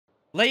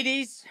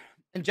Ladies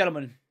and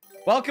gentlemen,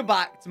 welcome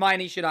back to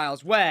Mianitian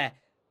Isles, where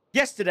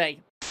yesterday...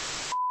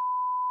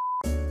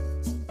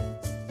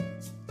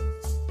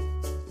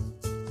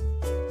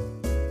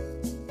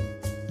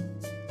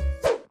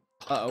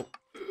 Uh-oh.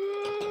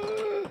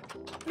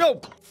 No!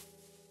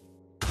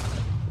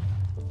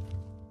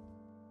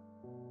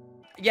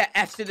 Yeah,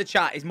 F's in the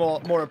chat is more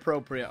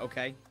appropriate,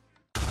 okay?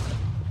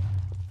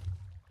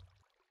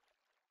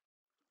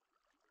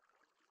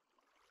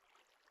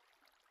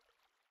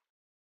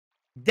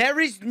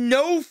 There is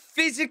no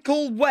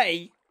physical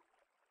way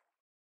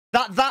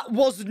that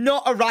was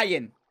not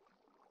Orion.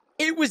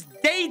 It was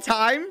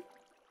daytime.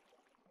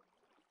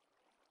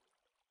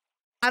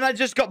 And I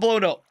just got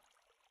blown up.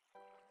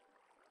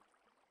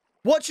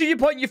 What should you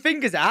point your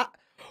fingers at?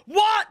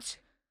 What?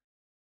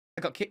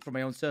 I got kicked from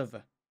my own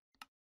server.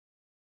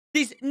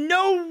 There's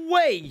no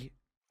way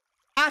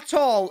at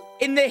all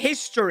in the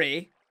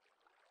history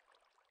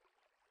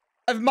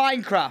of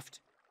Minecraft.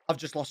 I've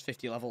just lost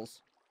 50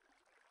 levels.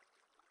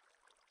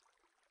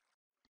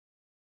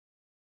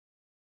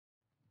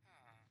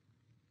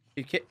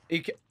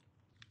 Wait,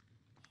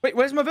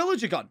 where's my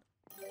villager gone?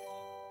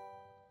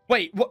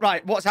 Wait, what?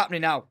 Right, what's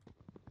happening now?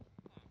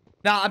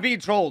 Nah, I'm being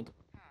trolled.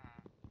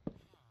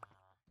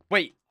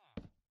 Wait.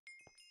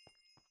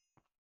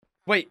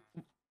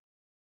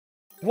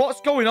 What's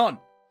going on?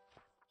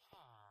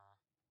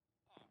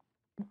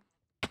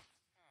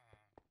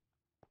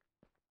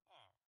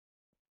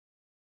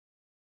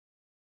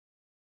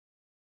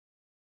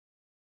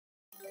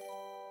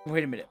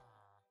 Wait a minute.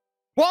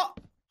 What?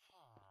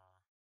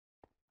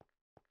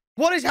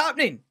 What is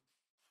happening?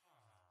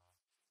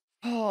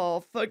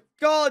 Oh, for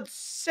God's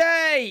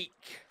sake.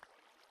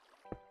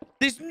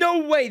 There's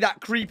no way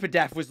that creeper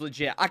death was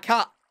legit. I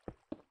can't.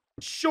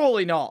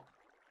 Surely not.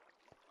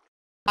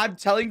 I'm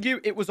telling you,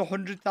 it was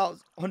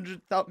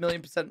 100,000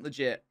 million%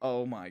 legit.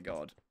 Oh my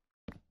God.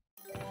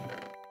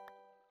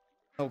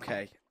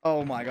 Okay.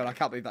 Oh my God, I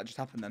can't believe that just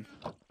happened then.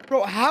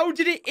 Bro, how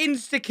did it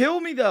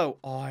insta-kill me though?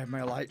 Oh, I have my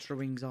elytra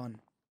wings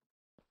on.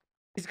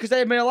 It's because I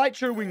have my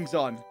elytra wings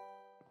on.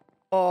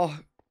 Oh.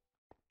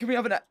 Can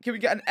we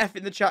get an F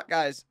in the chat,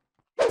 guys?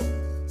 I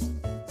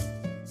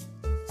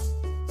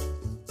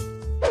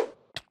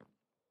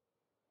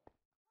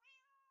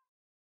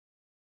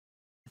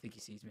think he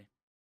sees me.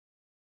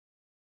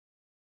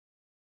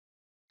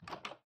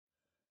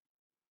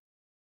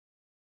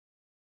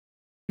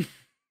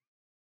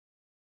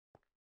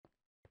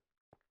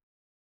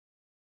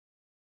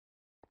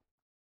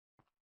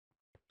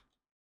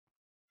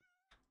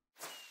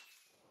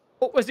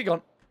 Oh, where's he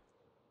gone?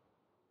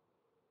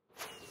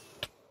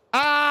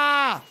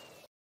 Ah!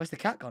 Where's the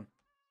cat gone?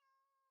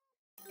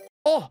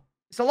 Oh,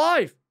 it's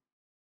alive.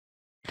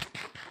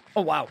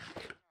 Oh, wow.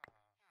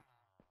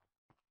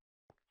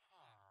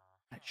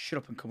 Right, shut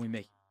up and come with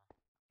me.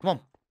 Come on.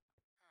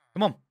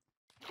 Come on.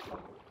 All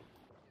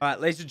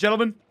right, ladies and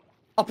gentlemen.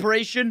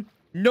 Operation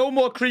No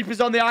More Creepers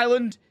on the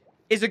Island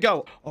is a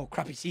go. Oh,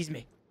 crap, he sees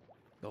me.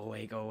 Go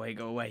away, go away,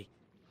 go away.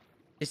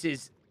 It's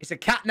a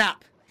cat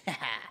nap.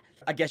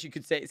 I guess you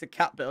could say it's a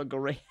cat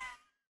burglary.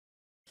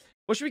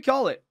 What should we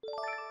call it?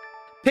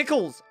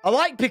 Pickles. I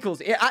like pickles.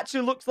 It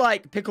actually looks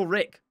like Pickle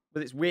Rick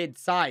with its weird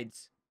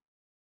sides.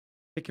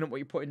 Picking up what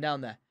you're putting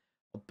down there.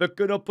 I'm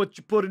picking up what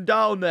you're putting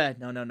down there.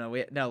 No,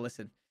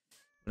 listen.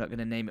 We're not going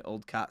to name it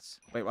Old Cats.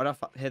 Wait, why do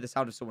I hear the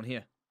sound of someone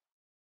here?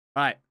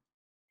 All right.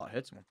 Oh, I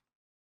heard someone.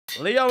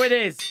 Leo it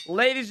is.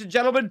 Ladies and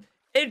gentlemen,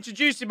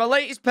 introducing my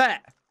latest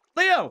pet.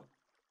 Leo.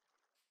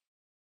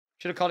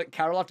 Should have called it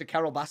Carol after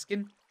Carol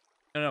Baskin.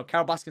 No,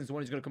 Carol Baskin's the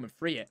one who's going to come and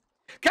free it.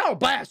 Carol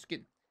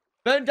Baskin.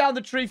 Burn down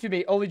the tree for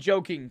me. Only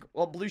joking.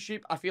 Well, Blue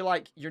Sheep, I feel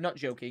like you're not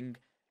joking.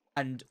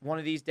 And one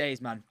of these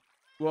days, man.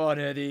 One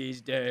of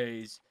these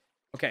days.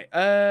 Okay.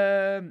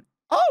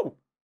 Oh!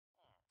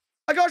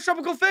 I got a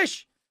tropical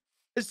fish.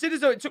 As soon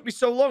as though it took me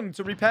so long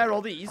to repair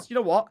all these. You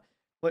know what?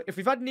 Well, if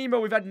we've had Nemo,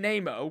 we've had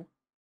Nemo.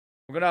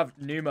 We're going to have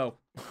Nemo.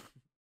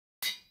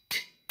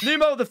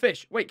 Nemo the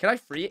fish. Wait, can I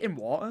free it in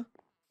water?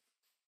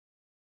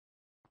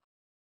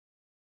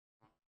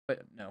 Wait,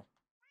 no.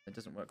 It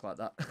doesn't work like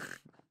that.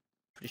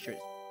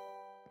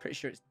 Pretty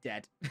sure it's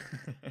dead.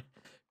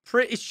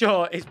 Pretty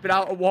sure it's been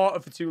out of water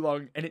for too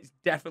long and it's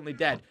definitely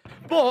dead.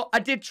 But I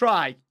did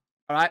try.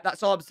 All right,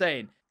 that's all I'm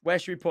saying. Where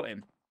should we put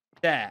him?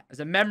 There, as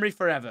a memory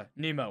forever.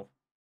 Nemo.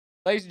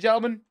 Ladies and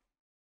gentlemen,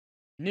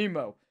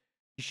 Nemo.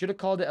 You should have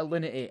called it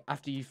Alinity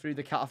after you threw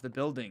the cat off the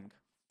building.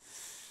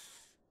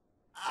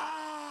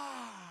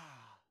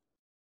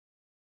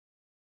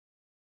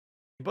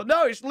 But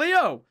no, it's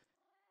Leo.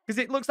 Because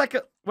it looks like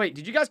a... Wait,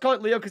 did you guys call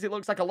it Leo because it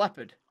looks like a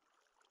leopard?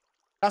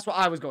 That's what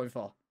I was going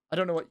for. I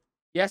don't know what...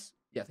 Yes?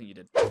 Yeah, I think you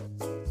did.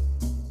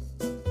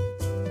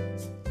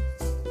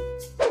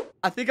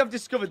 I think I've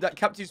discovered that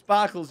Captain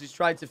Sparkles is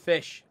trying to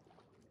fish.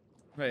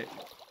 Wait.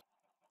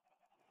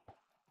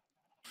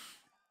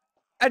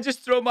 I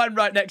just throw mine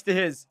right next to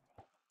his.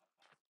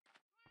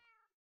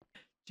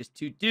 Just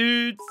two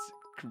dudes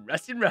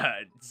crossing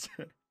roads.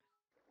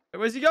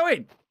 Where's he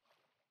going?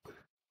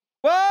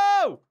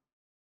 Whoa!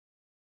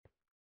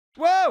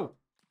 Whoa!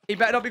 He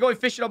better not be going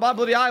fishing on my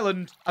bloody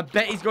island. I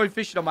bet he's going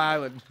fishing on my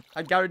island.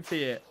 I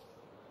guarantee it.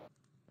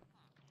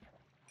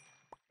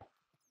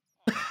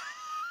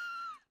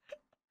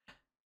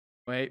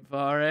 Wait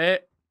for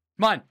it.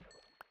 Come on.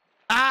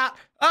 Ah!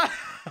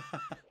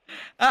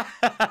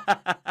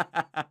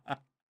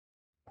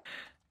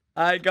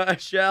 I got a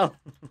shell.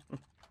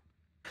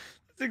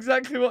 That's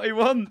exactly what he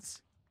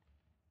wants.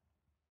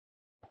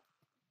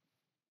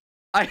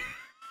 I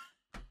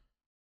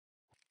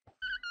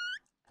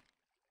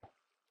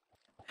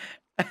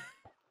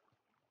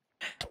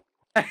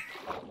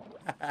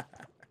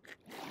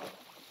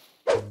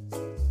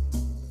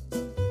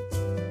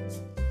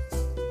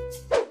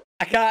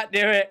can't do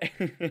it.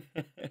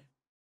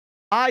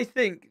 I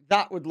think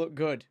that would look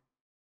good.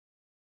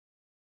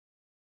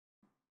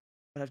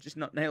 But I've just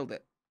not nailed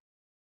it.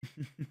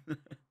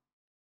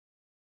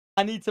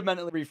 I need to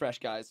mentally refresh,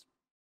 guys.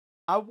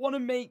 I want to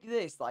make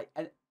this like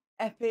an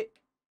epic,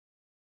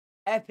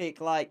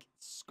 like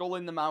skull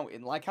in the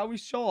mountain, like how we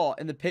saw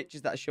in the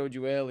pictures that I showed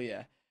you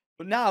earlier.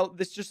 But now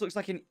this just looks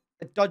like a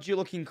dodgy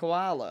looking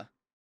koala.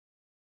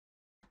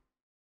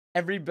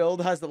 Every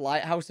build has the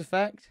lighthouse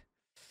effect.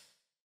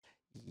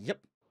 Yep.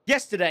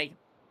 Yesterday,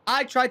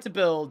 I tried to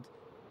build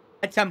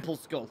a temple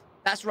skull.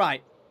 That's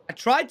right. I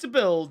tried to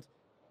build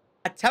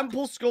a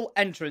temple skull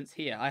entrance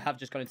here. I have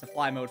just gone into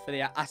fly mode for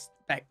the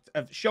aspect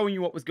of showing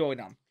you what was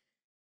going on.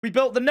 We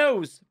built the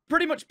nose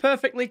pretty much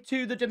perfectly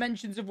to the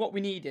dimensions of what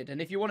we needed.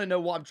 And if you want to know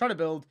what I'm trying to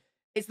build,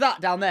 it's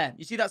that down there.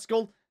 You see that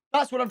skull?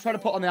 That's what I'm trying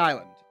to put on the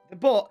island.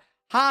 But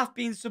half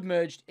being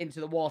submerged into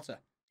the water.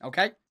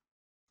 Okay?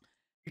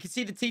 You can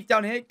see the teeth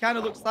down here. It kind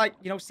of looks like,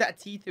 you know, set of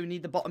teeth who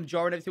need the bottom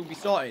jaw and everything will be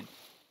sorted.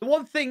 The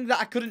one thing that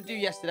I couldn't do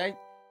yesterday,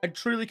 I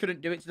truly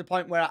couldn't do it to the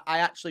point where I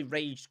actually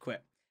rage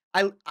quit.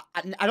 I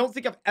don't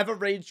think I've ever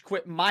rage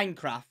quit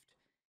Minecraft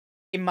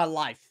in my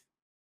life.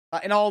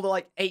 In all the,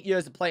 like, 8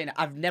 years of playing it,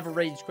 I've never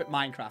rage quit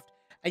Minecraft.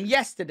 And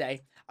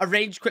yesterday, I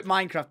rage quit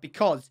Minecraft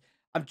because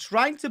I'm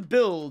trying to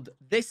build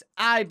this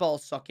eyeball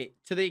socket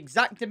to the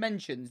exact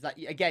dimensions that,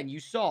 again, you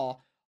saw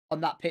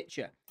on that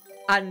picture.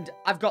 And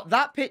I've got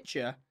that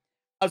picture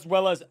as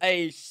well as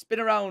a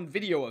spin around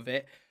video of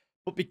it.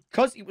 But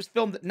because it was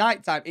filmed at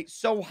nighttime, it's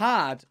so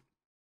hard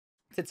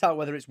to tell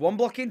whether it's 1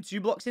 block in, 2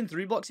 blocks in,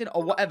 3 blocks in,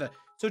 or whatever.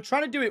 So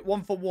trying to do it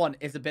 1 for 1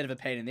 is a bit of a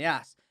pain in the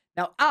ass.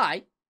 Now,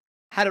 I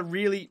had a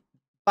really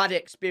bad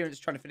experience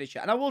trying to finish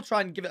it, and I will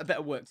try and give it a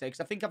better work today because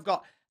I think I've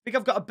got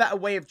a better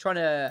way of trying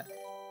to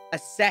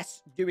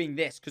assess doing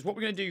this. Because what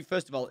we're gonna do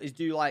first of all is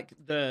do like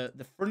the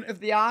front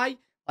of the eye,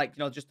 like,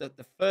 you know, just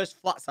the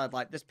first flat side,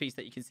 like this piece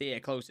that you can see here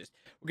closest.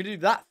 We're gonna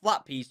do that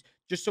flat piece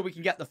just so we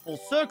can get the full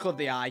circle of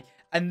the eye,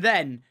 and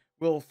then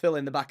we'll fill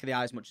in the back of the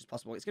eye as much as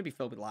possible. It's going to be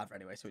filled with lava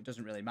anyway, so it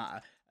doesn't really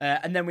matter.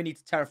 And then we need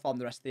to terraform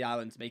the rest of the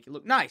island to make it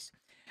look nice.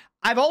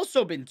 I've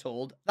also been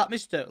told that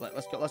Mr...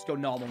 Let's go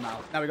normal now.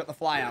 Now we got the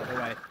fly out of the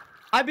way.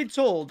 I've been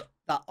told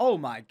that, oh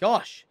my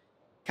gosh,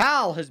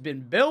 Carl has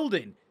been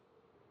building.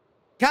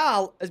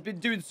 Carl has been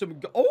doing some...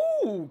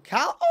 Oh,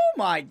 Carl... Oh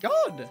my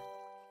god.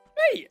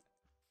 Mate,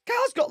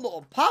 Carl's got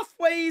little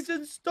pathways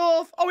and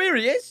stuff. Oh, here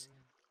he is.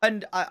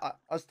 And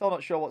I'm still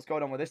not sure what's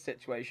going on with this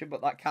situation,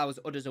 but that cow's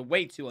udders are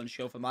way too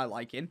unsure for my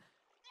liking.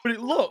 But it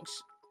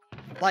looks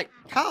like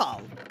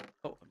Carl...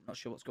 Oh, I'm not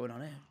sure what's going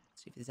on here.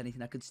 Let's see if there's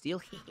anything I could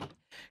steal.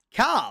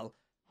 Carl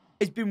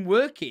has been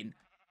working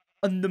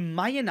on the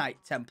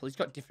Mianite temple. He's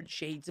got different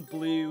shades of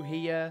blue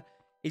here.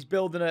 He's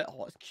building a...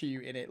 Oh, it's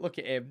cute, isn't it? Look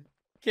at him.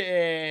 Look at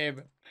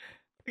him.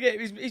 Look at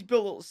him. He's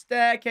built a little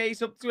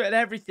staircase up to it and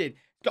everything.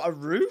 He's got a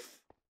roof.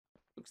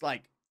 Looks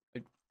like...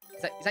 Is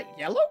that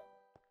yellow?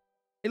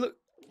 It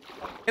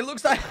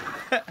looks like...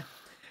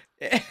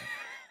 Do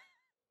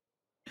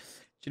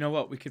you know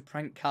what? We could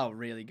prank Carl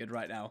really good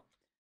right now.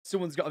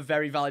 Someone's got a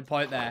very valid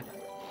point there.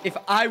 If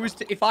I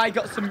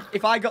got some...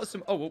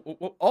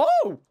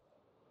 Oh!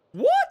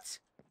 What?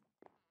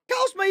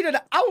 Carl's made an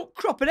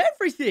outcrop and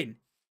everything.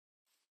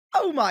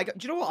 Oh my god.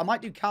 Do you know what? I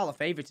might do Carl a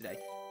favor today.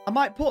 I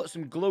might put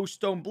some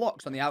glowstone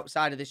blocks on the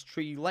outside of this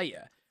tree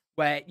layer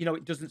where, you know,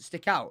 it doesn't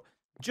stick out.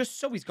 Just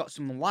so he's got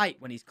some light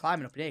when he's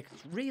climbing up in here, because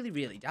it's really,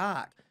 really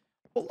dark.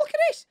 But look at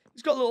this.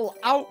 He's got a little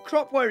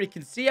outcrop where he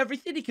can see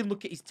everything. He can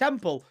look at his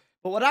temple.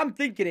 But what I'm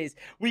thinking is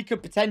we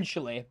could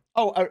potentially...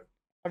 Oh,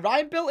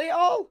 Ryan built it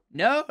all?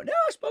 No,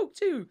 I spoke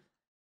to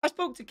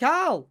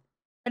Carl.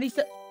 And he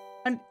said...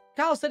 And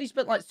Carl said he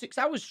spent like 6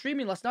 hours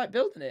streaming last night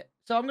building it.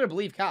 So I'm going to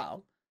believe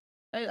Carl.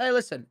 Hey,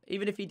 listen.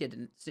 Even if he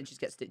didn't, stitches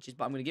get stitches.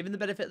 But I'm going to give him the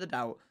benefit of the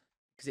doubt.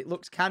 Because it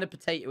looks kind of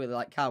potato-y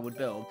like Carl would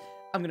build.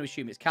 I'm going to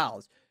assume it's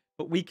Carl's.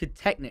 But we could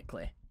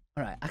technically...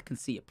 Alright, I can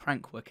see a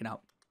prank working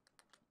out.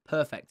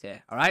 Perfect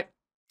here, all right?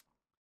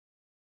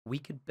 We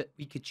could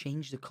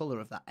change the color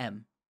of that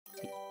M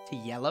to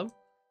yellow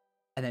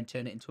and then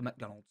turn it into a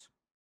McDonald's.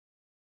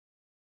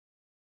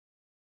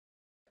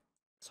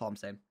 That's all I'm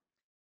saying.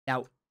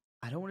 Now,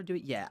 I don't want to do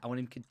it yet. I want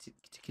him to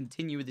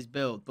continue with his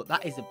build, but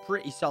that is a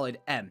pretty solid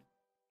M,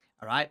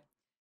 all right?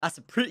 That's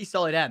a pretty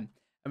solid M,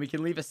 and we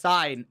can leave a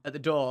sign at the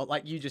door,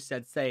 like you just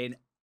said, saying,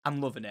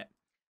 I'm loving it.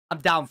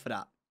 I'm down for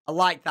that. I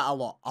like that a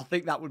lot. I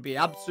think that would be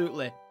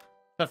absolutely...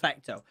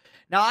 Perfecto.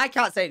 Now, I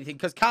can't say anything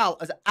because Carl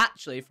has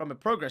actually, from a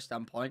progress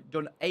standpoint,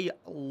 done a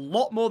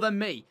lot more than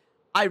me.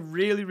 I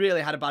really,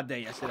 really had a bad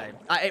day yesterday.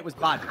 It was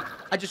bad.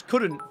 I just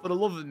couldn't, for the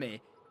love of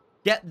me,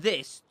 get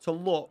this to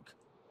look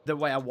the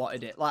way I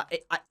wanted it.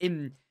 Like,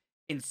 in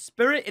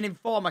spirit and in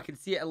form, I can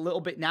see it a little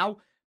bit now,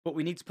 but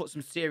we need to put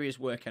some serious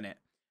work on it.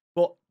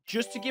 But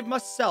just to give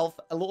myself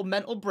a little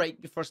mental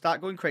break before I start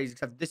going crazy,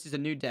 because this is a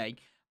new day,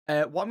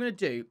 what I'm going to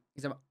do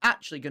is I'm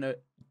actually going to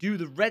do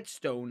the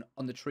redstone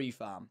on the tree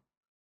farm.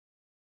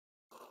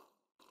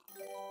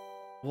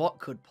 What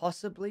could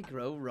possibly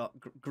grow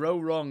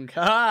wrong?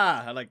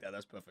 Ha! I like that.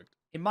 That's perfect.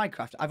 In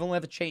Minecraft, I've only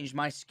ever changed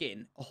my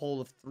skin a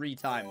whole of 3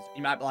 times.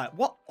 You might be like,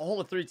 what? A whole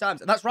of 3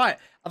 times? And that's right.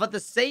 I've had the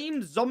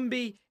same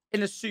zombie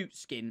in a suit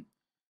skin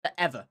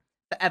forever.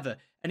 Forever.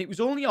 And it was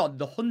only on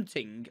the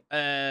hunting,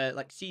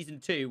 like, season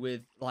 2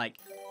 with, like,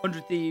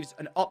 100 Thieves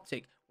and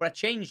Optic, where I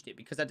changed it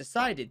because I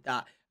decided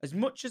that as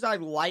much as I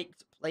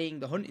liked playing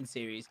the hunting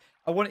series,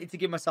 I wanted to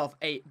give myself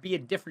be a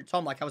different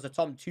Tom, like I was a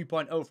Tom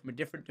 2.0 from a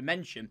different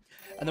dimension.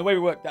 And the way we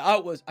worked that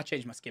out was I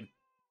changed my skin.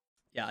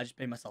 Yeah, I just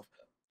made myself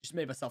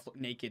look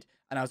naked,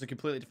 and I was a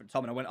completely different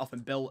Tom, and I went off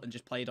and built and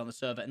just played on the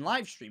server and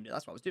live streamed it.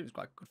 That's what I was doing. It was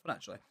quite good fun,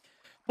 actually.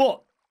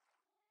 But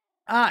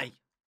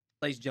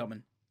ladies and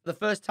gentlemen, for the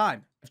first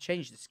time, I've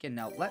changed the skin.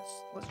 Now let's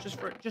just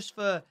for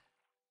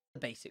the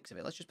basics of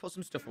it, let's just put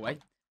some stuff away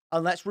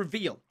and let's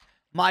reveal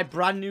my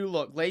brand new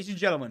look, ladies and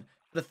gentlemen.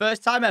 For the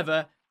first time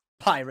ever,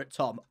 Pirate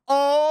Tom.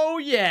 Oh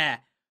yeah,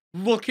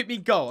 look at me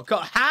go. I've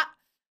got a hat,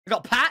 I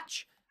got a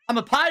patch. I'm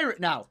a pirate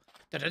now.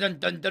 Look at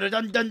that.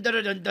 I'm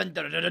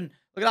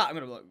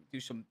gonna do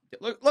some.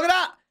 Look at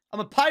that. I'm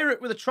a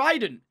pirate with a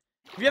trident.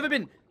 Have you ever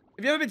been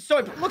so?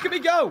 Look at me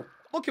go.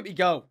 Look at me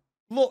go.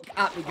 Look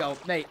at me go,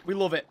 mate. We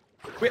love it.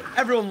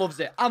 Everyone loves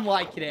it. I'm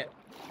liking it.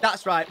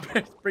 That's right.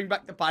 Bring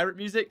back the pirate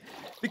music,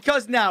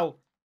 because now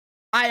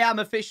I am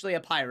officially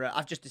a pirate.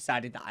 I've just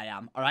decided that I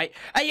am. All right.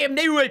 I am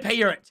now a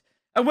pirate.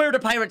 And where do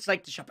pirates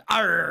like to shop?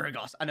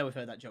 Argos. I know we've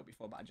heard that joke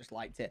before, but I just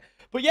liked it.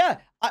 But yeah.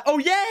 Oh,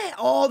 yeah.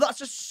 Oh,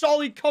 that's a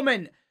solid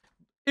comment.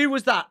 Who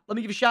was that? Let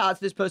me give a shout out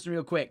to this person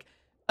real quick.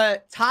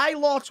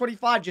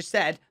 Ty-Law25 just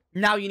said,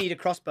 now you need a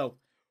crossbow.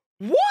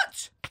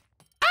 What?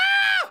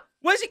 Ah!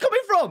 Where's he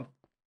coming from?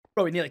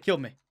 Bro, he nearly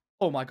killed me.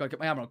 Oh my God, get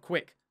my hammer on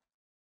quick.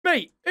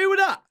 Mate, who was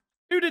that?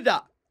 Who did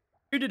that?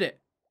 Who did it?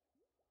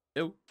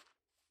 Who?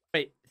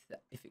 Wait,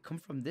 if it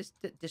comes from this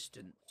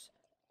distance,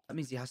 that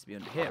means he has to be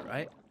under here,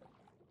 right?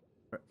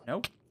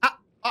 No.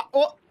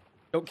 Oh.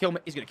 Don't kill me.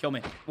 He's going to kill me.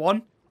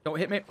 1. Don't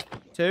hit me.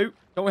 2.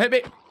 Don't hit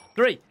me.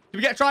 3. Did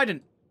we get a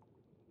trident?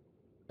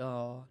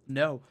 Oh,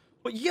 no.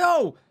 But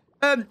yo,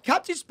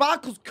 Captain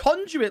Sparkle's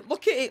conduit.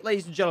 Look at it,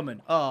 ladies and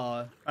gentlemen.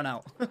 Oh, ran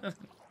out.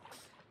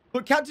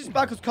 But Captain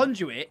Sparkle's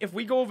conduit, if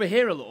we go over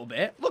here a little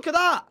bit, look at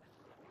that.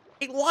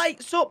 It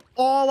lights up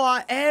all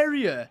our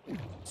area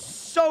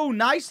so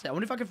nicely. I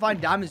wonder if I can find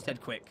diamonds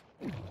dead quick.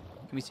 Can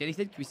we see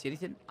anything? Can we see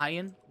anything?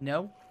 Iron?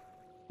 No.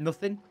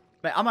 Nothing.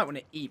 Mate, I might want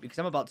to eat because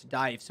I'm about to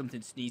die if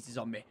something sneezes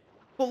on me.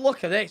 But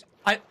look at this.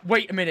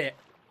 Wait a minute.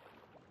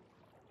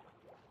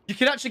 You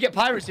can actually get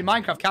pirates in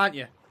Minecraft, can't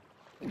you?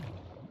 Am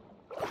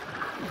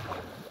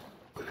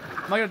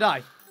I going to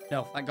die?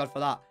 No, thank God for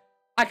that.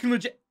 I can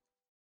legit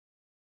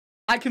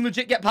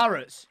get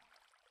parrots.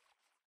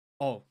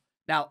 Oh.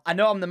 Now, I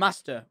know I'm the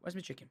master. Where's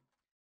my chicken?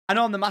 I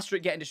know I'm the master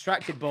at getting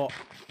distracted, but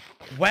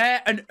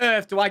where on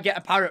earth do I get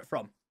a parrot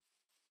from?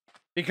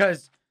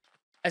 Because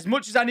as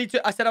much as I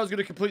said I was going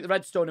to complete the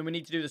redstone and we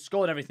need to do the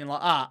skull and everything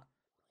like that.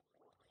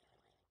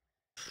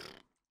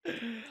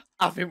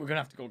 I think we're going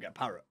to have to go get a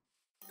parrot.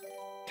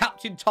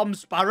 Captain Tom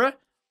Sparrow?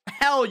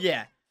 Hell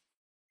yeah.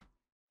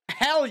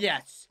 Hell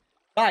yes.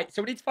 Right,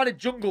 so we need to find a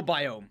jungle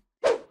biome.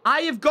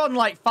 I have gone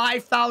like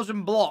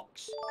 5,000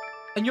 blocks.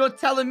 And you're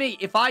telling me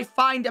if I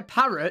find a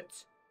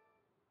parrot...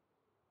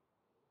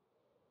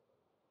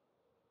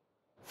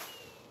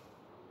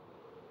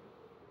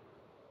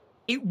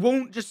 it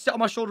won't just sit on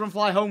my shoulder and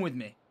fly home with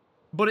me.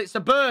 But it's a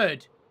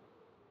bird.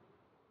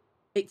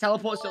 It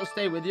teleports, it'll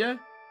stay with you.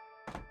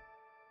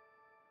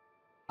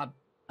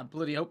 I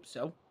bloody hope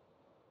so.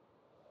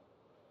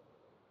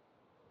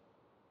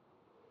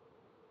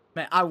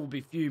 Man, I will be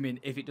fuming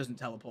if it doesn't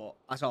teleport.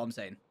 That's all I'm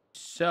saying.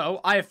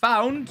 So, I have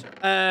found,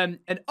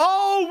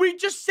 oh, we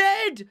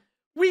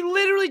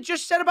literally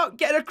just said about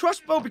getting a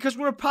crossbow because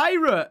we're a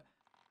pirate.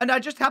 And I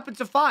just happened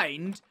to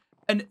find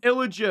an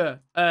illager,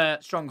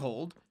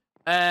 stronghold.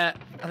 I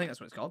think that's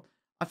what it's called.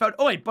 I found,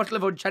 oh, a bottle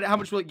of enchanted. How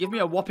much will it give me?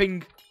 A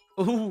whopping,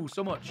 oh,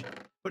 so much.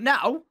 But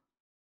now,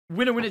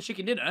 winner,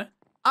 chicken dinner,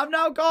 I've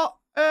now got,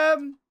 a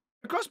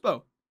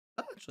crossbow.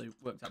 That actually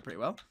worked out pretty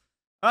well.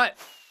 All right,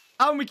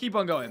 how can we keep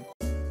on going?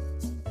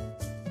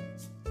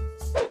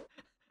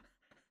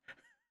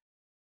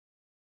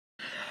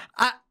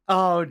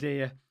 Oh,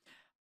 dear.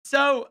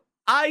 So,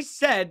 I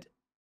said...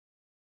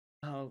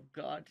 oh,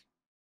 God.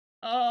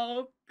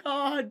 Oh,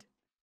 God.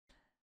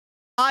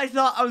 I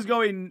thought I was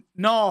going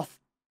north.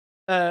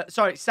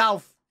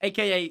 South,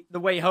 a.k.a. the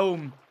way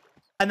home.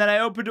 And then I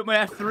opened up my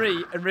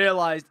F3 and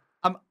realized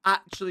I'm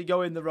actually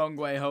going the wrong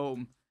way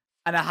home.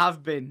 And I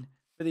have been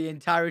for the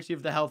entirety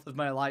of the health of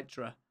my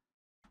elytra.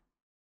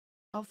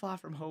 How far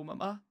from home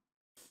am I?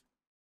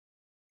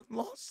 I'm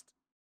lost.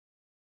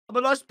 I'm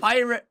a lost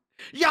pirate.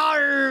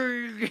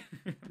 Yarg!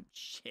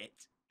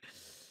 Shit.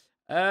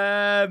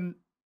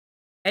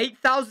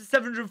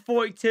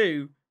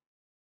 8,742.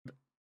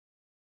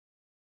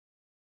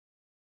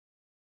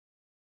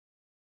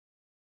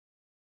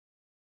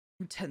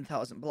 I'm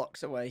 10,000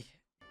 blocks away.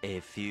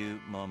 A few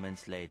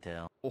moments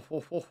later. Oh,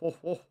 ho, ho, ho,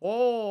 ho,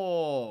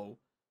 ho.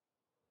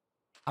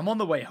 I'm on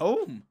the way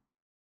home.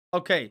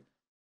 Okay.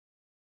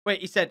 Wait,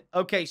 he said,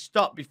 okay,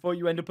 stop before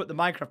you end up at the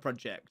Minecraft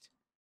project.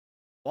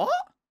 What?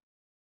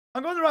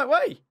 I'm going the right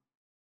way.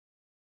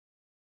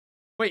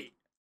 Wait.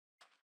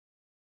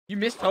 You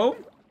missed home?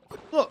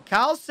 Look,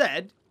 Carl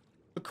said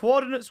the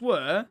coordinates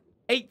were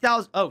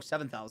 8,000. Oh,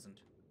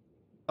 7,000.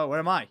 Oh, where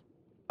am I?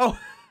 Oh,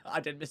 I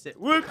did miss it.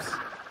 Whoops.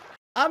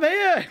 I'm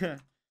here.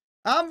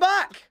 I'm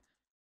back.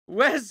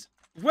 Where's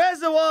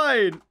the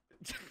wine?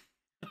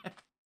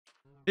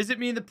 Visit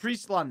me in the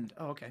Priestland.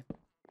 Oh, okay.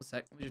 A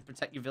sec. Let me just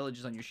protect your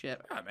villagers on your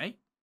ship. All right, mate.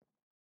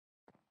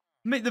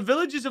 Mate, the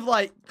villagers have,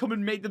 like, come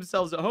and made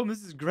themselves at home.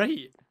 This is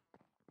great.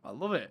 I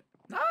love it.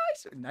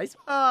 Nice. Nice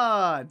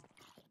one.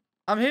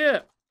 I'm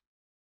here.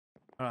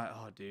 All right.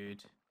 Oh,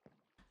 dude.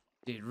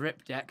 Dude,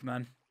 rip deck,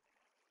 man.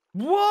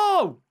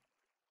 Whoa!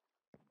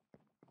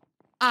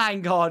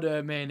 Hang on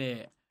a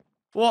minute.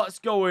 What's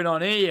going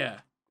on here?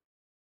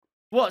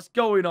 What's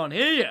going on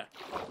here?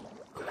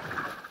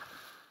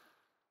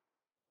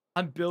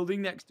 I'm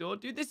building next door.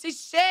 Dude, this is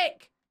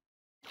sick.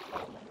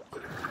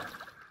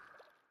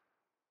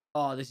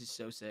 Oh, this is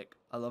so sick.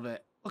 I love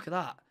it. Look at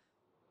that.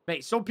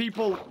 Mate, some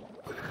people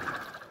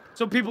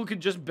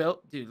can just build.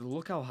 Dude,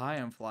 look how high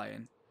I'm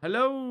flying.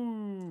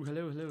 Hello.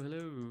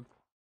 Hello.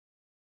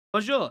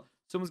 Bonjour.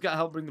 Someone's got to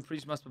help bring the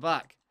Priestmaster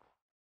back.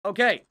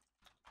 Okay.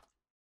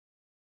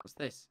 What's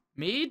this?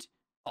 Mead?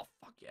 Oh,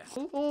 fuck yeah.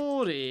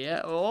 Oh,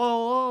 yeah.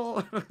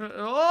 Oh.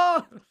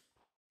 Oh.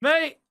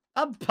 Mate,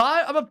 I'm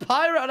a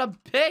pirate and I'm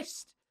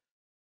pissed.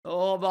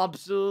 Oh, I'm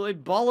absolutely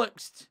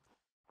bollocksed.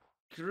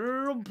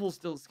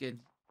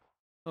 Crumpelstiltskin.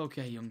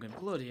 Okay, Young'un.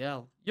 Bloody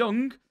hell.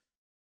 Young,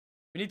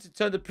 we need to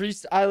turn the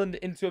Priest Island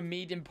into a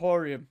mead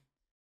emporium.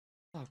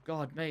 Oh,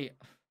 God, mate.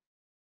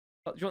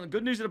 Do you want the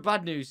good news or the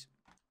bad news?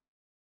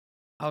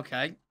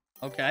 Okay.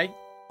 I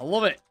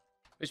love it.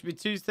 There should be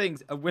two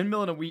things. A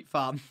windmill and a wheat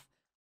farm.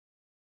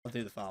 I'll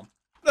do the farm.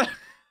 But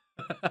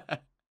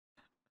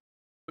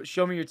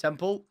show me your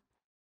temple.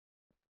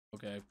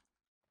 Okay.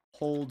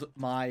 Hold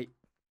my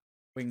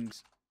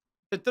wings.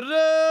 Right,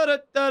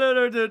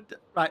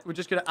 we're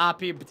just going to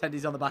RP and pretend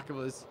he's on the back of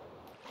us.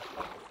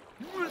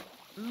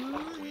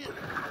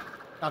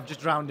 I've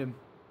just drowned him.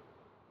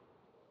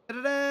 It's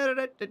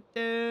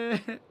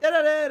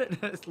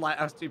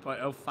Lighthouse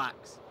 2.0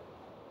 facts.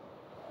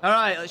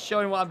 Alright, let's show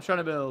him what I'm trying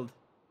to build.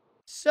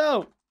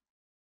 So,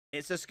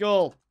 it's a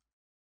skull.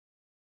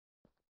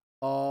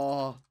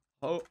 Oh,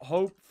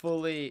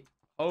 hopefully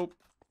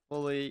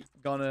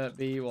gonna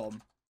be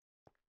one.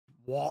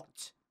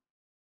 What?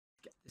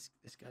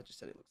 This guy just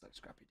said it looks like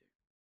Scrappy Doo.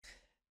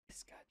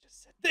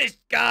 This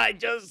guy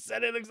just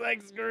said it looks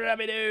like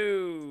Scrappy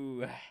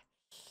Doo.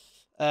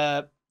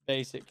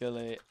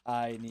 Basically,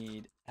 I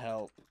need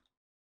help.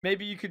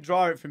 Maybe you could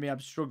draw it for me. I'm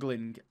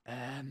struggling.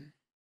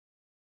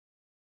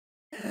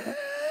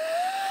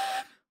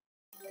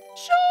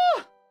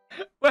 Sure.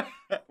 Wait.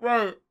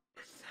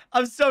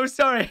 I'm so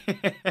sorry.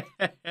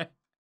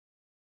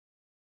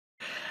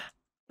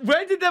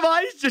 Where did them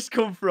eyes just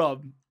come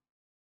from?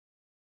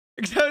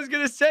 Because I was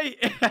going to say,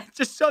 I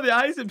just saw the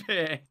eyes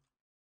appear.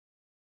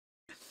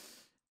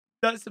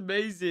 That's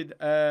amazing.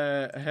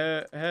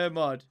 Her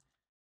mod.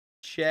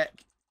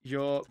 Check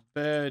your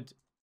bird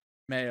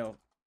mail.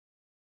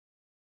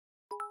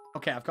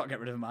 Okay, I've got to get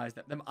rid of them eyes.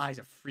 Them eyes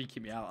are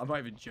freaking me out. I'm not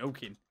even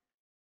joking.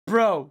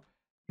 Bro,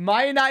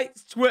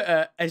 Mianite's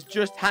Twitter has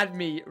just had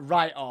me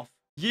right off.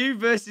 You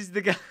versus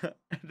the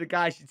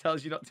guy she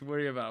tells you not to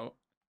worry about.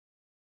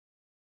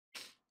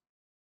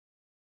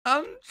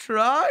 I'm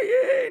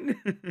trying.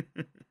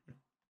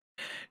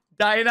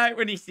 Dynamite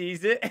when he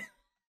sees it.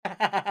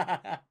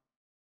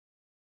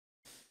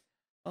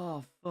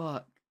 Oh,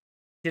 fuck.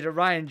 Did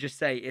Orion just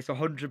say it's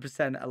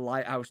 100% a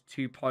Lighthouse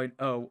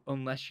 2.0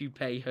 unless you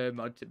pay her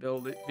mod to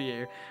build it for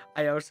you?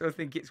 I also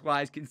think it's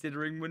wise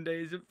considering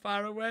Monday isn't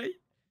far away.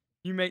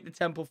 You make the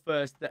temple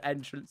first, the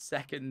entrance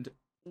second.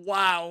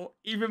 Wow.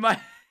 Even my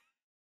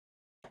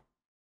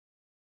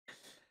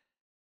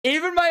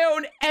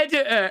own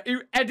editor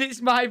who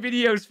edits my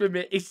videos for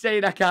me is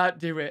saying I can't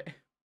do it.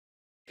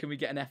 Can we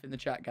get an F in the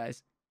chat,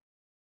 guys?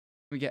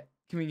 Can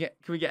we get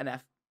an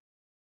F?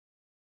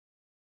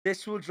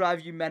 This will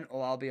drive you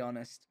mental, I'll be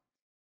honest.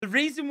 The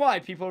reason why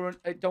people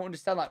don't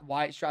understand like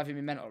why it's driving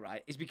me mental,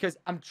 right, is because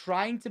I'm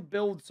trying to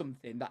build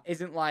something that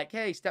isn't like,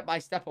 hey, step by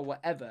step or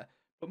whatever.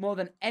 But more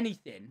than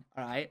anything,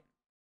 all right,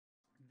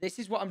 this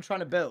is what I'm trying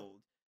to build.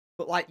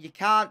 But like, you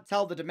can't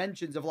tell the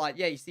dimensions of like,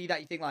 yeah, you see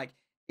that, you think like,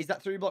 is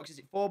that 3 blocks? Is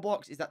it 4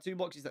 blocks? Is that 2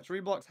 blocks? Is that 3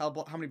 blocks? How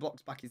many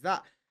blocks back is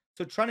that?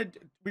 So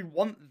we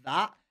want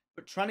that,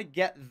 but trying to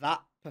get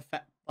that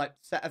perfect, like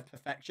set of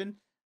perfection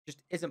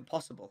just isn't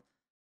possible.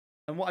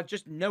 And what I've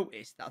just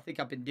noticed that I think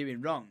I've been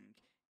doing wrong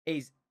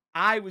is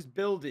I was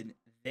building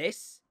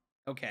this,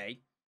 okay,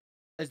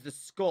 as the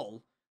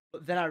skull,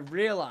 but then I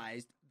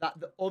realized that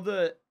the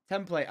other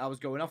template I was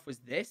going off was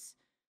this.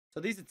 So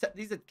these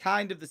are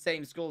kind of the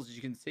same skulls, as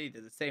you can see.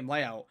 They're the same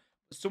layout.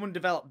 But someone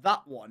developed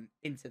that one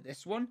into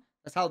this one.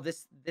 That's how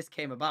this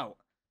came about.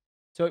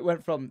 So it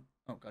went from,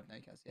 oh god, no,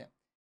 you can't see it.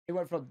 It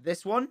went from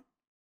this one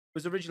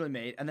was originally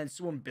made, and then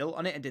someone built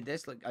on it and did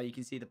this. Like, you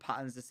can see the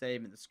patterns the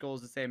same and the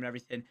skulls the same and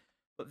everything.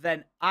 But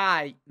then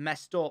I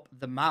messed up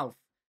the mouth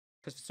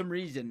because for some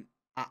reason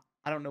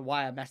I don't know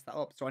why I messed that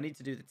up. So I need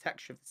to do the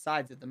texture of the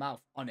sides of the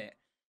mouth on it.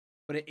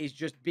 But it is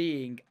just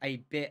being a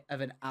bit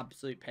of an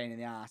absolute pain in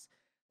the ass.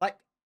 Like,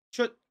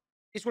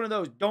 it's one of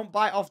those, don't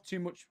bite off too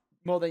much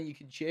more than you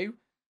can chew.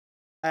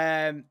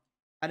 And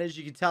as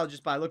you can tell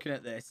just by looking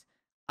at this,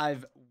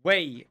 I've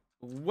way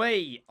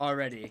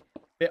already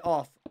bit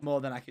off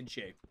more than I can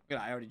chew.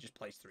 I already just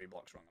placed 3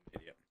 blocks wrong. I'm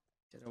an idiot.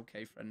 He said,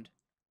 okay, friend.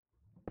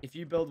 If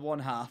you build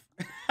 1/2.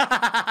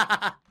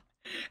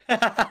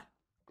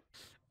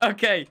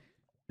 Okay.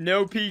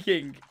 No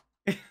peeking.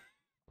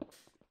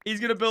 He's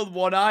going to build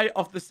 1 eye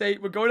off the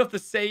same... We're going off the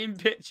same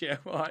picture.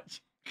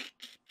 Watch.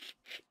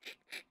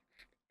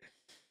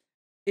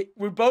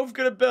 We're both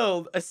going to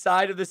build a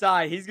side of this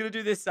eye. He's going to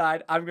do this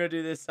side. I'm going to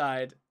do this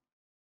side.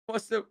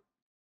 What's the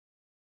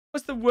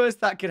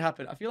worst that could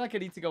happen? I feel like I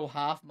need to go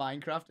half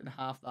Minecraft and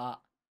half that.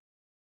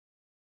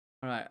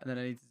 All right. And then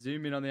I need to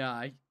zoom in on the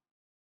eye.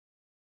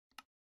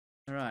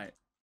 All right.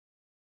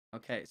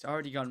 Okay. It's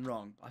already gone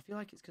wrong. But I feel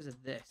like it's because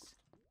of this.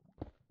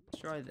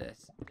 Let's try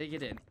this. Dig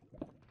it in.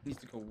 It needs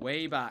to go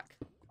way back.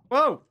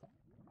 Whoa!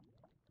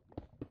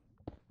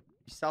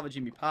 You're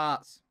salvaging me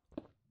parts.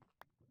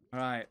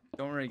 Alright.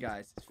 Don't worry,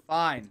 guys. It's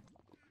fine.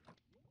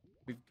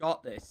 We've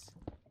got this.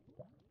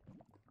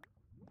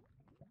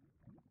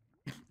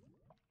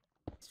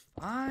 It's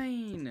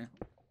fine.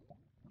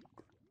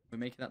 We're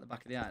making that the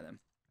back of the eye, then.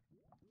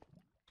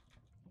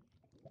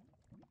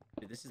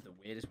 Dude, this is the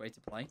weirdest way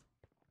to play.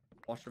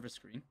 Watch over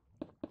screen.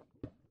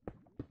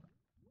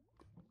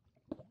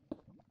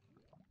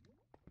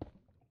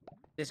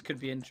 This could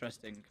be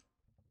interesting.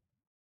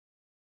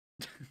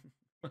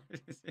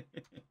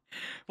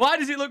 Why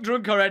does he look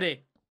drunk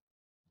already?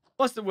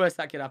 What's the worst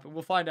that could happen?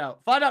 We'll find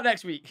out. Find out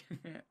next week.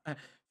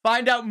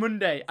 Find out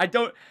Monday. I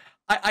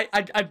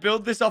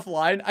build this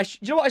offline.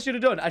 You know what I should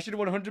have done? I should have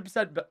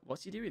 100%. But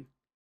what's he doing?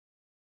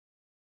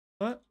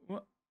 What?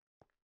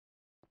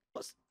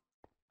 What's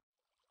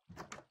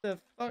the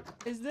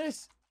fuck is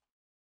this?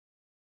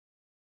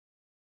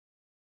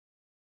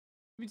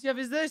 WTF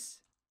is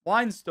this?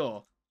 Wine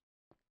store.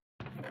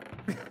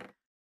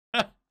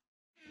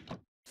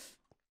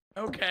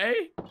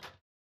 Okay.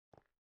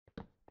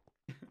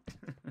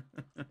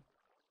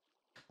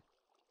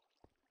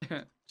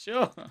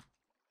 Sure.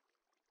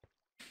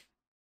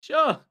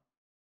 Sure.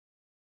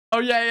 Oh,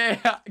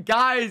 yeah.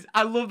 Guys,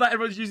 I love that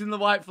everyone's using the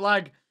white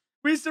flag.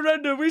 We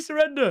surrender. We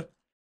surrender.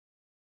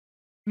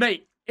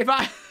 Mate, if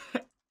I...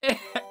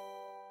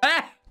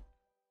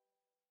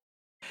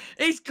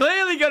 He's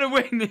clearly going to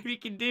win if he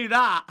can do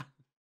that.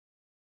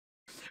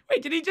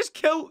 Wait, did he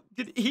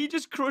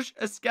just crush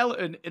a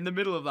skeleton in the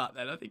middle of that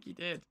then? I think he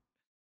did.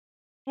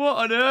 What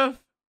on earth?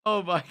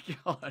 Oh my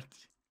god.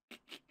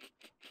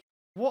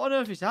 What on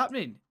earth is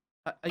happening?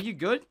 Are you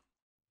good?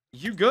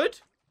 You good?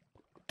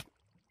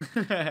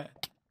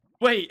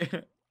 Wait.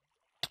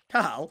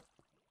 Carl?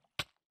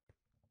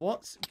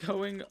 What's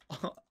going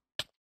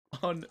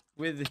on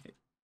with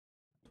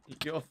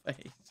your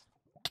face?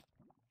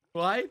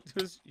 Why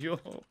does your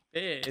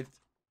beard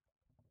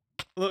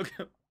look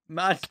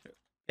mad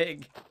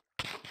big?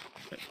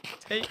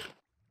 Take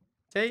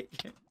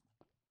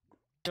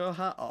your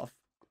hat off.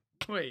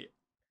 Wait.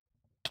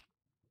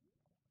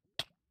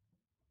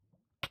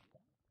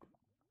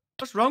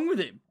 What's wrong with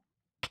him?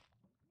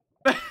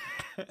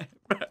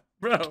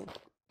 Bro.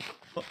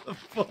 What the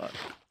fuck?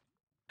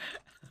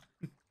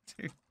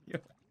 To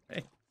your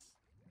face.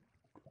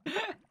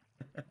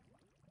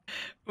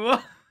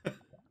 What?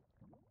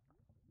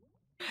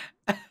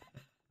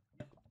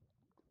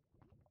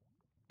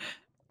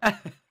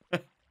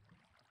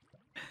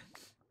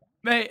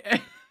 Mate,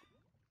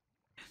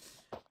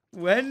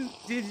 when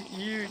did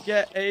you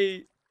get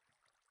a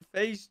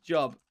face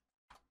job?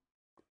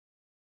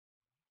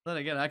 Then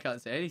again, I can't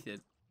say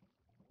anything.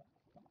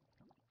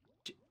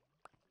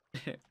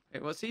 Wait,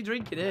 what's he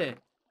drinking here?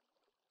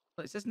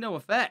 Well, it says no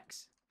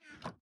effects.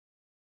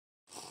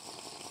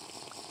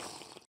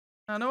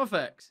 Oh, no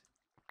effects.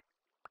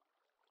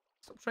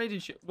 Stop trading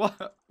shit.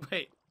 What?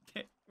 Wait.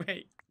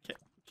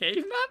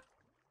 Caveman?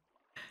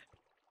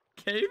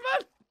 Caveman?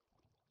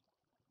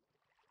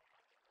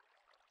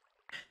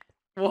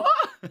 What?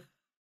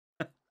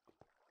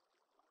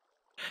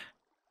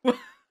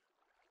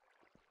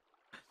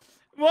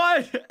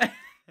 What?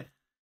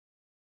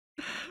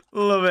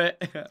 Love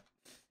it.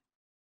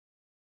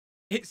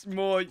 It's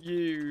more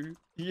you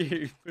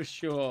for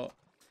sure.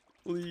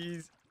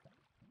 Please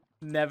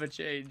never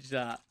change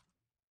that.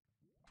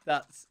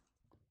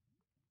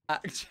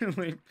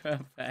 actually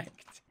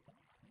perfect.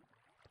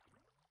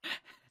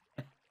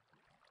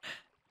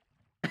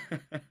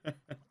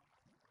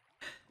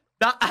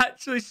 That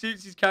actually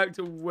suits his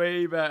character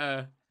way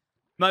better.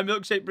 My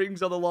milkshake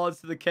brings all the lords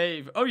to the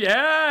cave. Oh,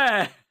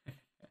 yeah!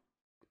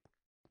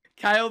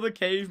 Kyle the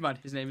caveman.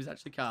 His name is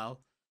actually Kyle.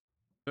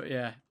 But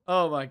yeah.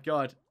 Oh, my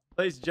God.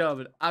 Ladies and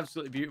gentlemen,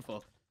 absolutely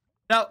beautiful.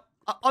 Now,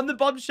 on the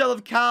bombshell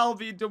of Kyle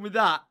being done with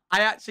that,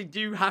 I actually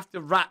do have to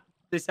wrap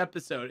this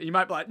episode. You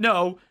might be like,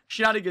 no,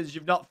 shenanigans,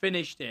 you've not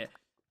finished it.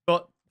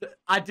 But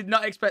I did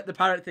not expect the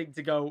parrot thing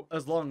to go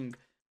as long.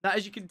 Now,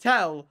 as you can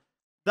tell,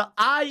 the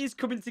eye is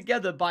coming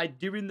together by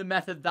doing the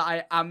method that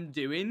I am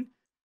doing.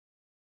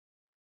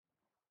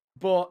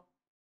 But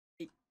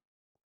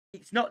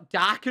it's not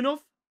dark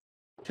enough.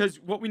 Because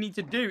what we need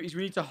to do is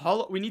we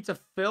need to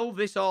fill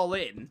this all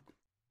in,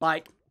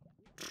 like,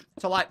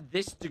 to like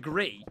this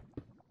degree,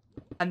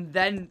 and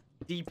then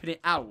deepen it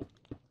out.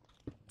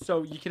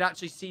 So you can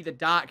actually see the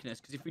darkness.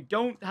 Because if we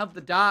don't have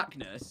the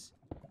darkness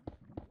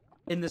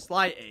in the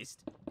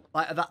slightest,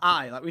 like the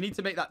eye, like we need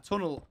to make that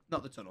tunnel,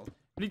 not the tunnel.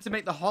 We need to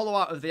make the hollow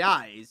out of the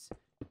eyes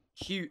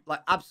huge,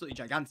 like absolutely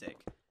gigantic.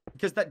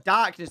 Because that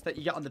darkness that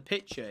you get on the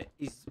picture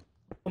is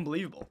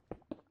unbelievable.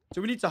 So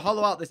we need to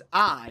hollow out this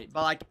eye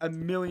by like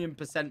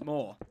 1,000,000%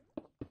 more.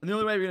 And the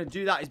only way we're going to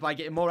do that is by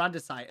getting more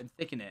andesite and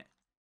thicken it.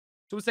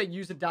 So we'll say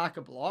use a darker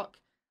block.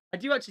 I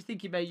do actually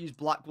think you may use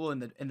black wool in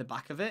the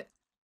back of it.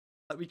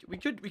 Like we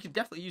could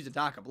definitely use a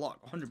darker block,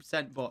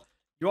 100%. But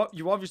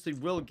you obviously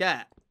will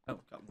get.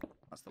 Oh God,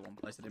 that's the one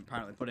place I didn't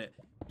apparently put it.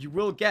 You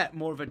will get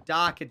more of a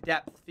darker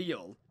depth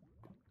feel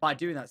by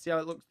doing that. See how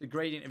it looks? The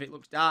gradient of it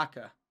looks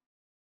darker.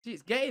 See,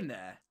 it's getting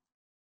there.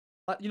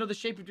 Like, you know, the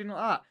shape of doing like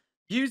that.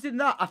 Using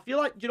that, I feel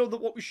like, you know,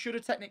 that what we should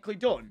have technically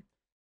done,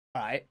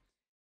 right,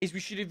 is we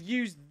should have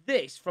used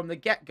this from the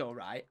get-go,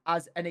 right,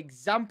 as an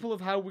example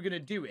of how we're going to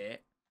do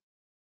it,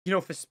 you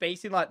know, for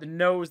spacing, like the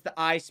nose, the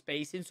eye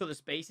spacing, so the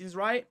spacing's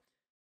right,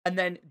 and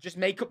then just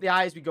make up the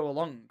eye as we go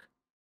along.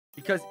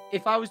 Because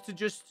if I was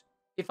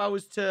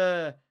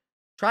to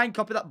try and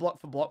copy that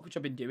block for block, which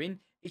I've been doing,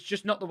 it's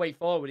just not the way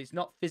forward. It's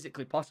not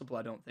physically possible,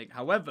 I don't think.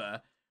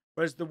 However,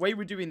 whereas the way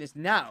we're doing this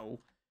now,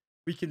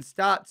 we can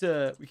start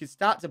to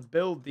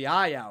build the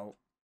eye out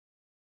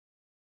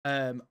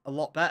a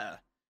lot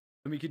better,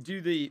 and we can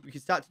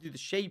start to do the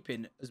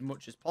shaping as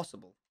much as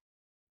possible.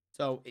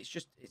 So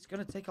it's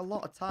going to take a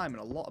lot of time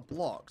and a lot of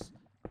blocks,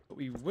 but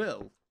we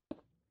will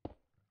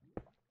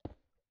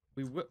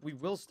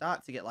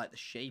start to get like the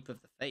shape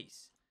of the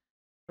face.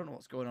 I don't know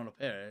what's going on up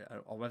here,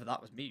 or whether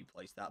that was me who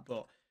placed that,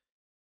 but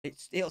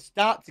it'll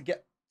start to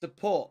get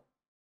support.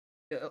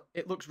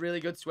 It looks really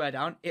good to wear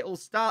down. It'll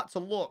start to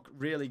look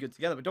really good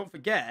together. But don't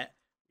forget,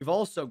 we've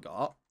also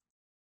got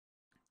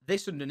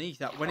this underneath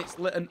that. When it's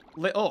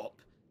lit up,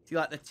 see,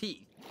 like the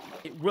teeth,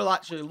 it will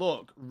actually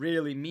look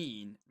really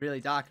mean, really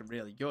dark, and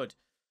really good.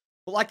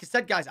 But like I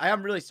said, guys, I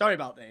am really sorry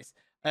about this.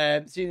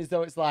 Seeing as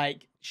though it's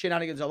like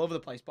shenanigans all over the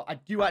place. But I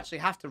do actually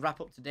have to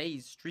wrap up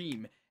today's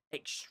stream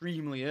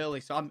extremely early.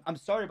 So I'm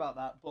sorry about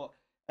that. But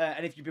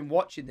and if you've been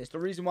watching this, the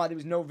reason why there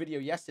was no video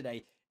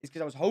yesterday is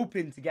because I was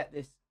hoping to get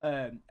this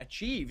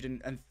achieved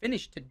and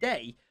finished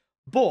today.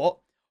 But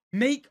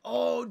make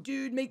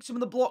some of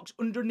the blocks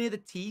under near the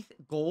teeth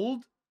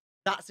gold.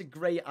 That's a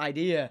great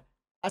idea.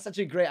 That's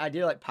actually a great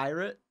idea, like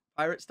pirate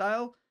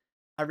style.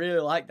 I really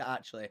like that,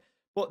 actually.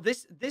 But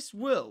this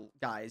will,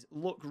 guys,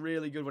 look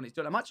really good when it's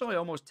done. I'm actually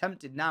almost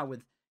tempted now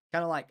with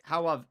kind of like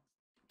how I've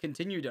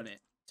continued on it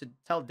to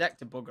tell Deck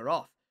to bugger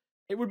off.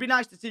 It would be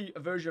nice to see a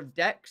version of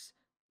Deck's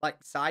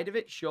like side of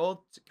it, sure,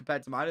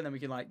 compared to mine, and then we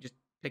can like just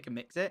pick and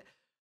mix it.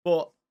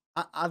 But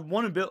I do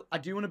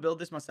want to build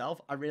this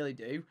myself. I really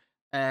do.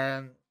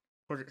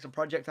 Because it's a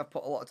project I've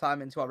put a lot of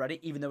time into already,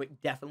 even though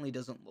it definitely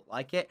doesn't look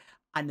like it.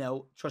 I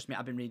know, trust me,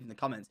 I've been reading the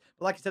comments.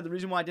 But like I said, the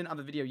reason why I didn't have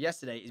a video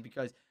yesterday is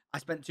because I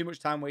spent too much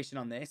time wasting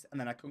on this, and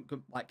then I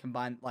couldn't like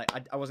combine, like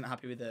I wasn't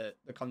happy with the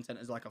content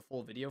as like a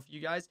full video for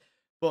you guys.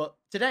 But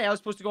today I was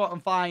supposed to go out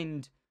and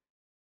find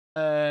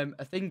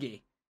a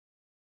thingy.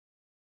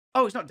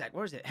 Oh, it's not Deck.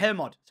 Where is it?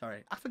 Hermod.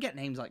 Sorry, I forget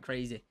names like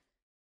crazy.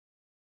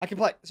 I can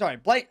play. Sorry,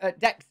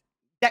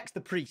 Dex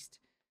the priest.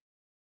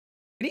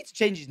 We need to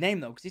change his name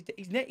though, because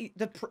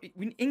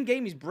in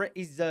game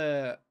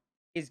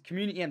is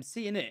community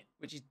MC in it,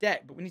 which is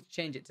Deck, but we need to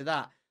change it to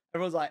that.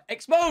 Everyone's like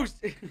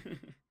exposed.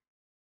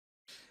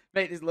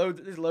 Mate, there's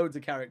loads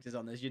of characters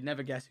on this. You'd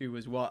never guess who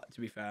was what.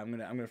 To be fair, I'm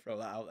gonna throw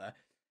that out there.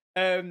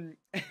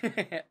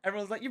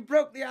 Everyone's like, you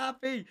broke the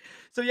RP.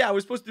 So yeah, I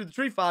was supposed to do the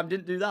tree farm,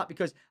 didn't do that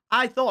because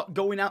I thought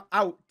going out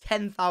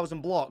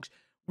 10,000 blocks,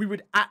 we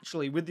would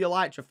actually, with the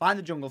elytra, find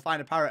the jungle,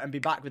 find a parrot, and be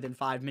back within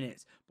 5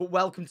 minutes. But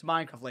welcome to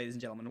Minecraft, ladies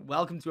and gentlemen.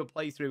 Welcome to a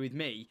playthrough with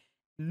me.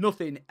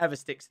 Nothing ever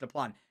sticks to the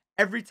plan.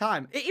 Every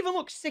time. It even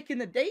looks sick in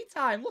the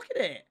daytime. Look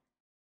at it.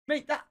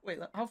 Mate, wait,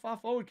 how far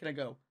forward can I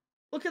go?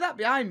 Look at that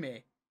behind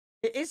me.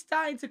 It is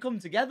starting to come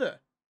together.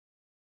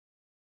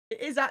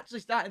 It is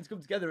actually starting to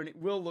come together, and it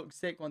will look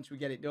sick once we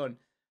get it done.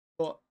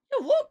 But,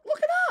 yo, look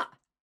at that.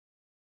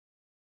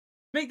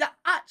 Mate, that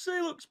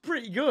actually looks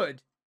pretty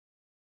good.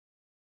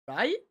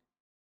 Right?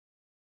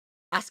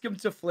 Ask them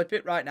to flip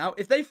it right now.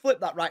 If they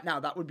flip that right now,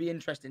 that would be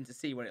interesting to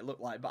see what it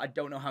looked like. But I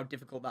don't know how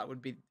difficult that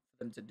would be for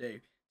them to do.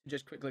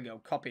 Just quickly go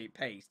copy,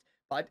 paste.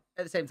 But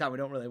at the same time, we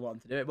don't really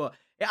want them to do it. But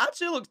it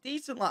actually looks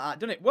decent like that,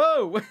 doesn't it?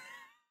 Whoa!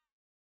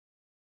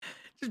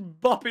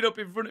 Just bopping up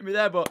in front of me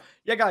there. But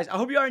yeah, guys, I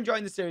hope you are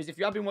enjoying the series. If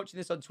you have been watching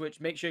this on Twitch,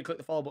 make sure you click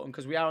the follow button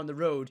because we are on the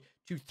road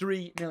to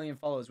 3 million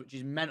followers, which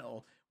is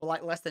mental. We're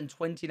like less than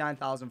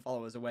 29,000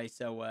 followers away.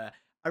 So I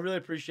really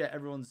appreciate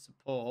everyone's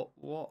support.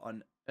 What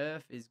on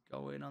earth is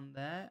going on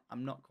there?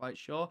 I'm not quite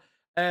sure.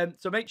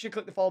 So make sure you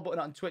click the follow button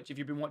on Twitch if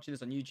you've been watching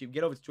this on YouTube.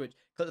 Get over to Twitch,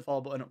 click the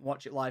follow button, and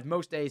watch it live.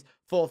 Most days,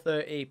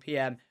 4:30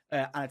 p.m.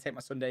 And I take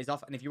my Sundays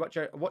off. And if you're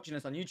watching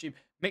us on YouTube,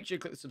 make sure you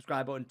click the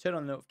subscribe button, turn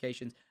on the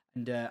notifications.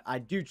 And I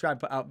do try and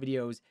put out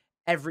videos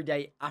every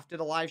day after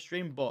the live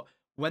stream. But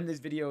when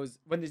there's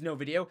no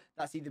video,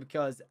 that's either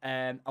because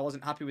I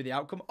wasn't happy with the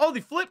outcome. Oh,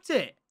 they flipped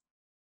it.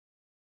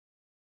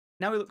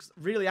 Now he looks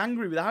really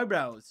angry with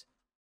eyebrows.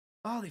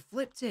 Oh, they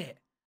flipped it.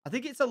 I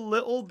think it's a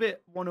little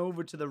bit one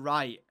over to the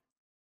right.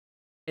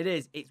 It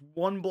is. It's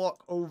one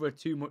block over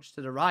too much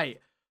to the right.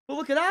 But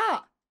look at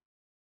that.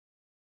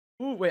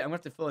 Oh, wait. I'm going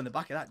to have to fill in the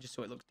back of that just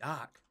so it looks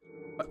dark.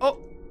 But, oh.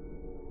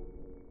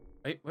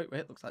 Wait.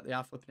 Looks like they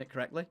are flipping it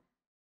correctly.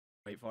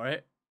 Wait for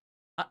it.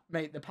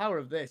 Mate, the power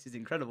of this is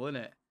incredible,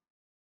 isn't it?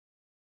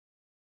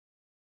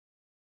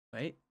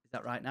 Wait. Is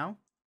that right now?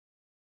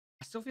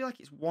 I still feel like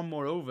it's one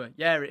more over.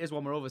 Yeah, it is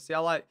one more over. See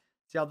how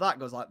that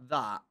goes like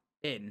that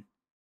in?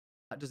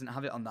 That doesn't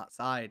have it on that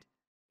side.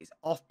 It's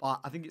off by,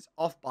 I think it's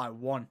off by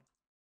 1.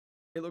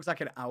 It looks like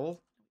an owl.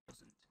 It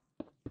doesn't.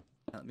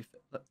 Let me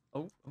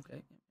oh,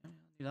 okay. Yeah,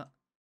 do that.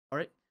 All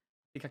right.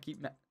 I think I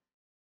keep...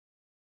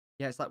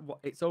 Yeah, it's like,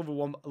 it's over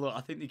 1. Look,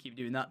 I think they keep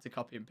doing that to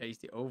copy and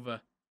paste it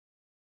over.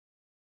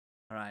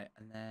 All right.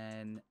 And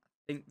then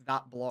I think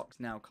that block's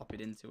now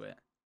copied into it.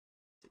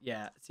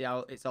 Yeah. See how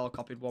it's all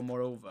copied one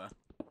more over?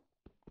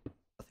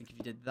 I think if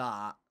you did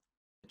that,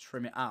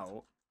 trim it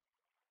out.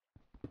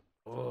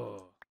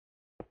 Oh.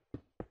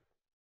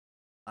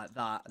 Like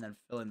that, and then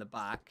fill in the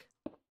back.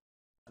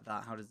 Like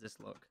that. How does this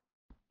look?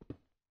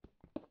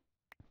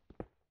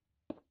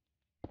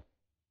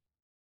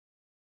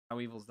 How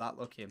evil's that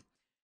looking?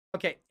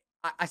 Okay,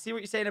 I see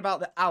what you're saying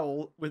about the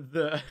owl with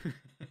the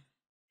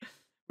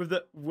with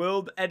the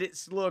world edit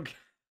slug.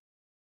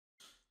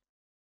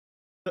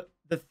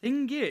 The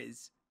thing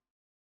is,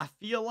 I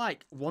feel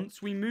like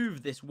once we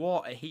move this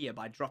water here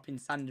by dropping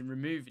sand and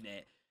removing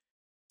it,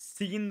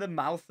 seeing the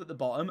mouth at the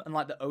bottom and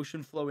like the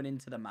ocean flowing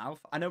into the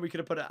mouth. I know we could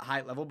have put it at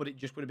height level, but it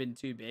just would have been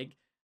too big.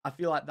 I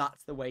feel like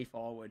that's the way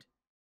forward.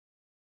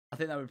 I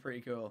think that would be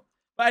pretty cool.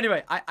 But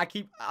anyway,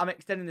 I'm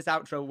extending this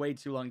outro way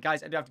too long.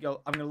 Guys, I do have to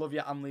go. I'm going to love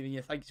you. I'm leaving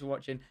you. Thank you for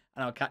watching.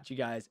 And I'll catch you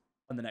guys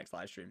on the next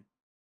live stream.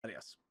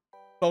 Adios.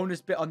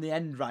 Bonus bit on the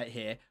end right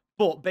here.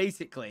 But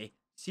basically,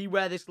 see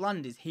where this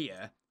land is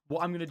here?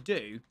 What I'm going to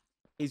do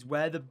is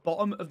where the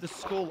bottom of the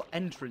skull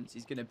entrance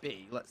is going to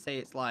be. Let's say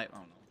it's like, I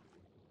don't know.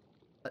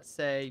 Let's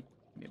say,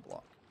 give me a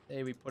block.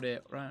 There we put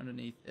it right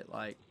underneath it,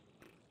 like,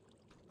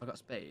 I've got a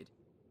spade.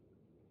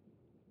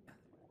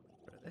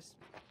 Rid of this.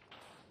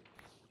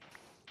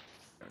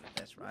 Rid of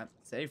this, right?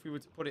 Say if we were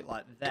to put it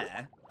like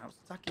there. Now it's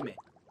attacking me.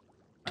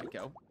 There we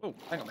go. Oh,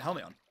 I got my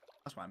helmet on.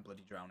 That's why I'm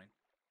bloody drowning.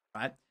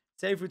 Right?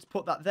 Say if we were to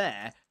put that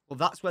there, well,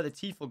 that's where the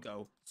teeth will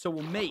go. So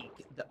we'll make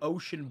the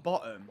ocean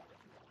bottom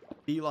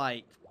be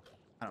like,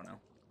 I don't know.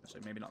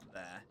 Actually, maybe not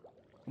there.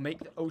 We'll make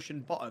the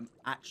ocean bottom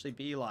actually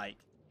be like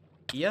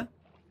here.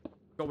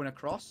 Going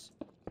across,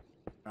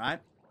 right?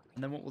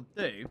 And then what we'll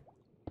do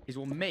is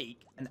we'll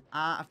make an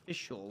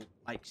artificial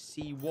like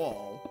sea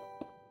wall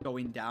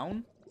going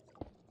down.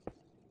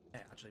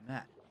 Yeah, actually,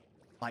 there,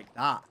 like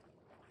that.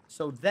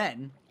 So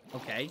then,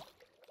 okay,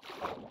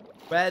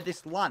 where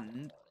this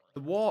land,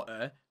 the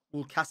water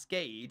will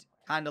cascade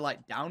kind of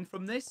like down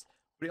from this,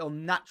 but it'll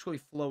naturally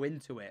flow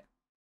into it.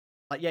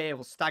 Like yeah,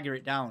 we'll stagger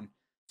it down,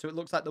 so it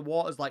looks like the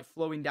water's like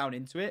flowing down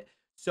into it.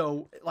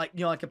 So, like, you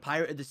know, like a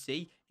pirate of the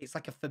sea, it's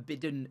like a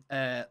forbidden,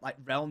 like,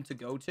 realm to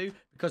go to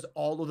because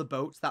all of the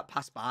boats that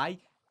pass by,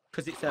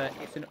 because it's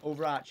an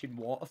overarching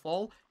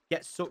waterfall,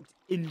 get sucked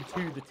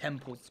into the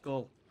temple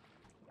skull.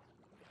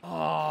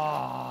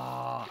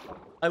 Oh,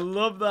 I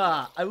love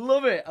that. I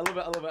love it. I love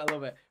it. I love it. I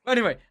love it. But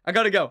anyway, I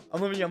gotta go.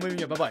 I'm leaving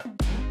you.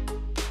 Bye-bye.